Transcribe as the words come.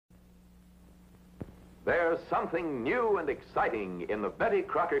There's something new and exciting in the Betty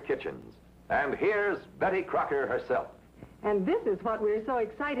Crocker kitchens. And here's Betty Crocker herself. And this is what we're so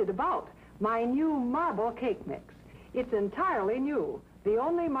excited about, my new marble cake mix. It's entirely new. The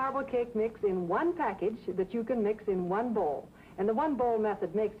only marble cake mix in one package that you can mix in one bowl. And the one bowl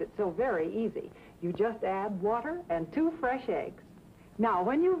method makes it so very easy. You just add water and 2 fresh eggs. Now,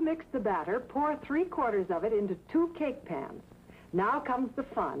 when you've mixed the batter, pour 3/4 of it into 2 cake pans. Now comes the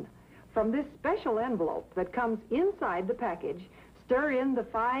fun. From this special envelope that comes inside the package, stir in the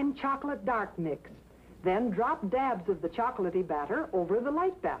fine chocolate dark mix. Then drop dabs of the chocolatey batter over the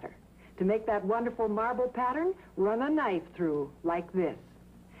light batter. To make that wonderful marble pattern, run a knife through like this.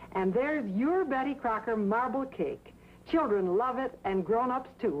 And there's your Betty Crocker marble cake. Children love it, and grown-ups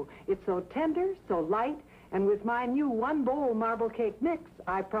too. It's so tender, so light, and with my new one-bowl marble cake mix,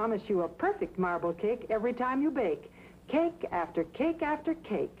 I promise you a perfect marble cake every time you bake. Cake after cake after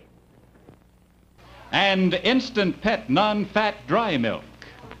cake. And Instant Pet non-fat dry milk.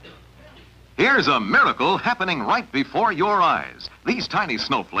 Here's a miracle happening right before your eyes. These tiny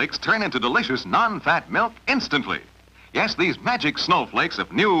snowflakes turn into delicious non-fat milk instantly. Yes, these magic snowflakes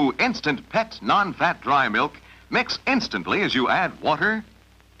of new Instant Pet non-fat dry milk mix instantly as you add water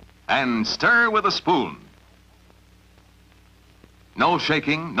and stir with a spoon. No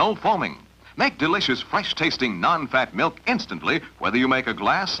shaking, no foaming. Make delicious, fresh-tasting non-fat milk instantly, whether you make a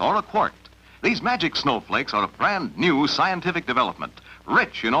glass or a quart. These magic snowflakes are a brand new scientific development,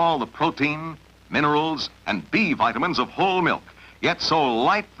 rich in all the protein, minerals, and B vitamins of whole milk, yet so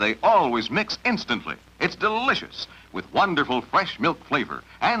light they always mix instantly. It's delicious, with wonderful fresh milk flavor,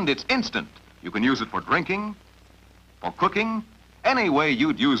 and it's instant. You can use it for drinking, for cooking, any way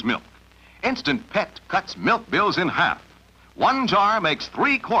you'd use milk. Instant Pet cuts milk bills in half. 1 jar makes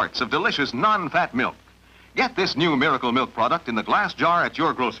 3 quarts of delicious non-fat milk. Get this new miracle milk product in the glass jar at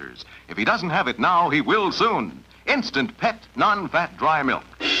your grocer's. If he doesn't have it now, he will soon. Instant Pet non-fat dry milk.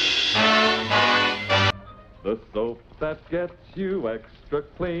 The soap that gets you extra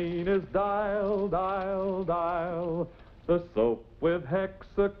clean is Dial, Dial, Dial. The soap with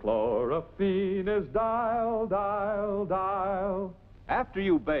hexachlorophene is Dial, Dial, Dial. After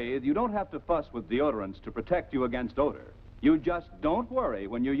you bathe, you don't have to fuss with deodorants to protect you against odor. You just don't worry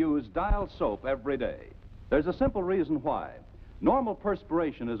when you use Dial soap every day. There's a simple reason why. Normal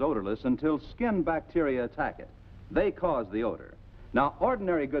perspiration is odorless until skin bacteria attack it. They cause the odor. Now,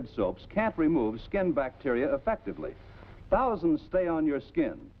 ordinary good soaps can't remove skin bacteria effectively. Thousands stay on your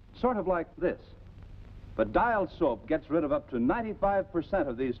skin, sort of like this. But Dial soap gets rid of up to 95%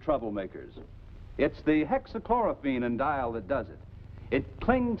 of these troublemakers. It's the hexachlorophene in Dial that does it. It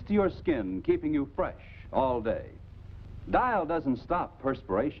clings to your skin, keeping you fresh all day. Dial doesn't stop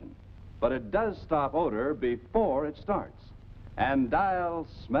perspiration, but it does stop odor before it starts. And Dial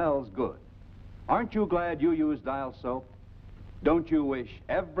smells good. Aren't you glad you use Dial soap? Don't you wish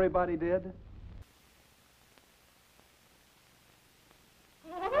everybody did?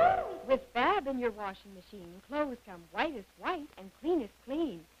 With Fab in your washing machine, clothes come whitest white and cleanest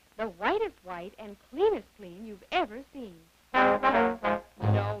clean. The whitest white and cleanest clean you've ever seen.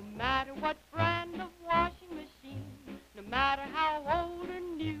 No matter what brand of washing machine, no matter how old or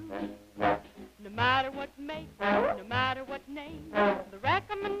new, no matter what make, no matter what name, the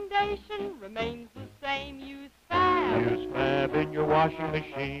recommendation remains the same. Use Fab. Use Fab in your washing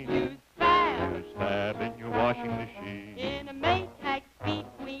machine. Use Fab. Use Fab in your washing machine. In a Maytag Speed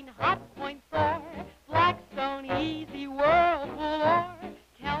Queen Hot Point 4, Blackstone Easy Whirlpool or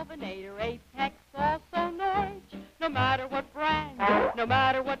Kelvinator Apex, also Norwich. No matter what brand, no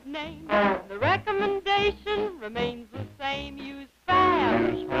matter what name, the recommendation remains the same. Use Fab.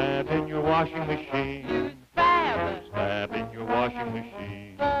 Use Fab in your washing machine. Use Fab. Use Fab in your washing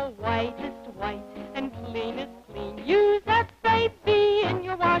machine. For whitest white and cleanest clean, use FAB in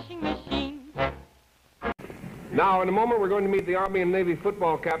your washing machine. Now, in a moment, we're going to meet the Army and Navy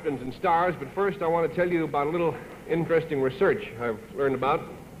football captains and stars, but first I want to tell you about a little interesting research I've learned about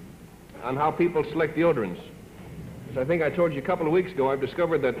on how people select deodorants. As I think I told you a couple of weeks ago, I've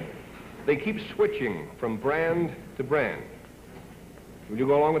discovered that they keep switching from brand to brand. Would you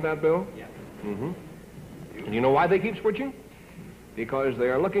go along with that, Bill? Yeah. Mm-hmm. And you know why they keep switching? Because they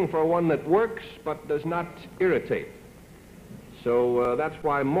are looking for one that works but does not irritate. So that's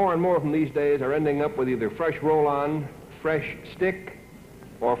why more and more of them these days are ending up with either fresh roll-on, fresh stick,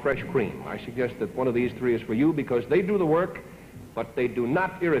 or fresh cream. I suggest that one of these 3 is for you because they do the work, but they do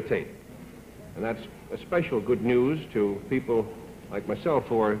not irritate. And that's a special good news to people like myself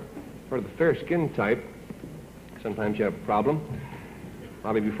who are sort of the fair skin type. Sometimes you have a problem. A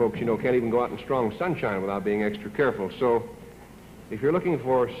lot of you folks, you know, can't even go out in strong sunshine without being extra careful. So If you're looking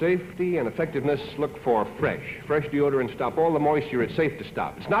for safety and effectiveness, look for Fresh. Fresh deodorant stop all the moisture it's safe to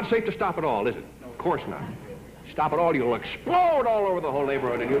stop. It's not safe to stop at all, is it? Of course not. Stop it all, you'll explode all over the whole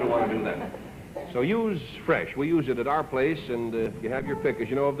neighborhood, and you don't want to do that. So use Fresh. We use it at our place, and you have your pick, as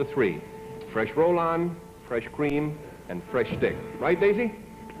you know, of the three. Fresh roll-on, Fresh cream, and Fresh stick. Right, Daisy?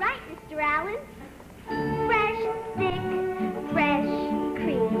 Right, Mr. Allen. Fresh stick, fresh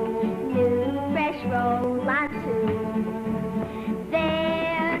cream, new fresh roll-on too.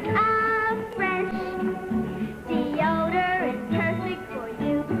 There's a fresh deodorant perfect for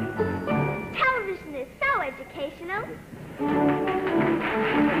you. Television is so educational.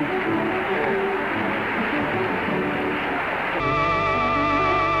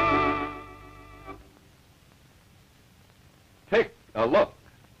 Pick a look,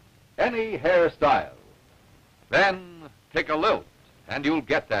 any hairstyle. Then pick a lilt, and you'll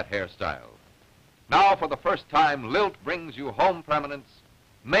get that hairstyle. Now, for the first time, Lilt brings you home permanents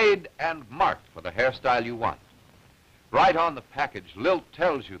made and marked for the hairstyle you want. Right on the package, Lilt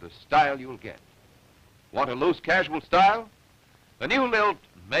tells you the style you'll get. Want a loose casual style? The new Lilt,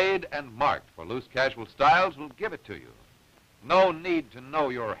 made and marked for loose casual styles, will give it to you. No need to know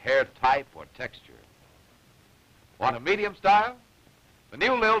your hair type or texture. Want a medium style? The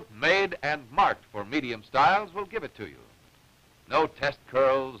new Lilt, made and marked for medium styles, will give it to you. No test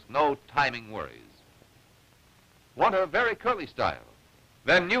curls, no timing worries. Want a very curly style?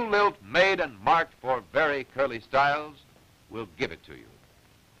 Then new Lilt, made and marked for very curly styles, will give it to you.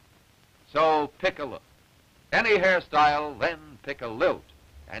 So pick a look. Any hairstyle, then pick a Lilt,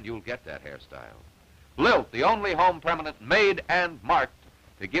 and you'll get that hairstyle. Lilt, the only home permanent made and marked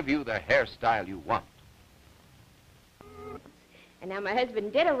to give you the hairstyle you want. And now my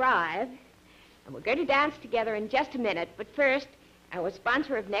husband did arrive, and we're going to dance together in just a minute. But first, our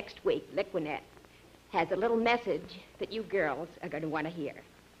sponsor of next week, Liquinette, has a little message that you girls are going to want to hear.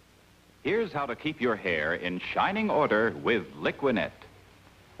 Here's how to keep your hair in shining order with Liquinette.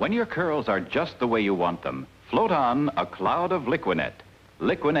 When your curls are just the way you want them, float on a cloud of Liquinette.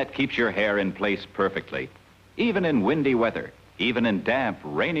 Liquinette keeps your hair in place perfectly, even in windy weather, even in damp,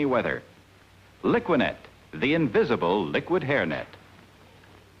 rainy weather. Liquinette, the invisible liquid hairnet.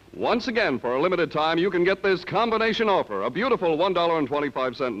 Once again, for a limited time, you can get this combination offer, a beautiful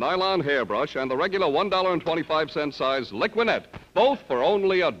 $1.25 nylon hairbrush and the regular $1.25 size Liquinette, both for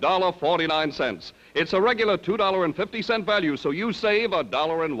only $1.49. It's a regular $2.50 value, so you save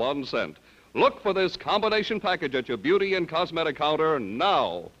 $1.01. Look for this combination package at your beauty and cosmetic counter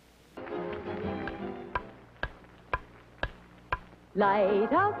now.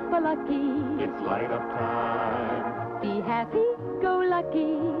 Light up a lucky. It's light up time. Be happy, go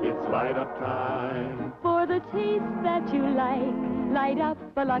lucky. It's light up time. For the taste that you like, light up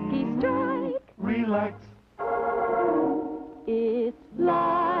a lucky strike. Relax. It's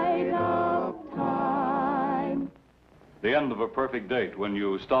light up time. The end of a perfect date when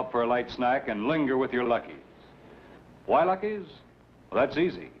you stop for a light snack and linger with your Luckies. Why Luckies? Well, that's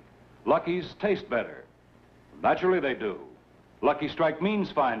easy. Luckies taste better. Naturally they do. Lucky Strike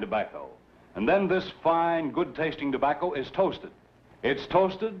means fine tobacco. And then this fine, good-tasting tobacco is toasted. It's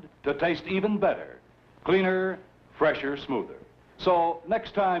toasted to taste even better. Cleaner, fresher, smoother. So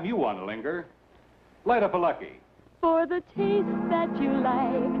next time you want to linger, light up a Lucky. For the taste that you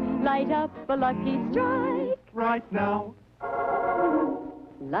like, light up a lucky strike. Right now.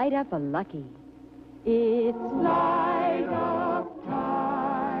 Light up a lucky. It's light up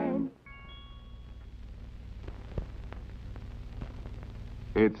time.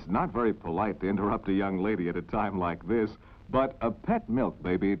 It's not very polite to interrupt a young lady at a time like this, but a pet milk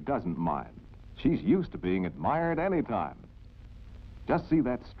baby doesn't mind. She's used to being admired any time. Just see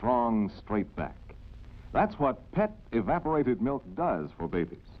that strong, straight back. That's what pet evaporated milk does for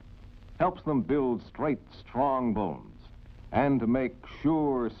babies. Helps them build straight, strong bones and to make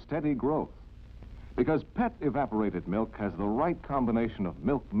sure, steady growth. Because pet evaporated milk has the right combination of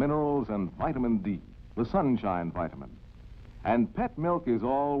milk minerals and vitamin D, the sunshine vitamin. And pet milk is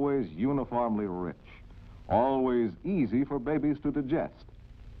always uniformly rich, always easy for babies to digest.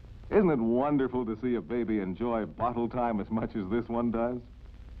 Isn't it wonderful to see a baby enjoy bottle time as much as this one does?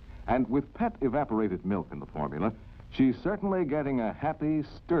 And with pet evaporated milk in the formula, she's certainly getting a happy,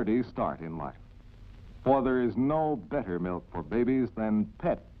 sturdy start in life. For there is no better milk for babies than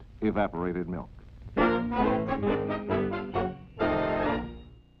pet evaporated milk.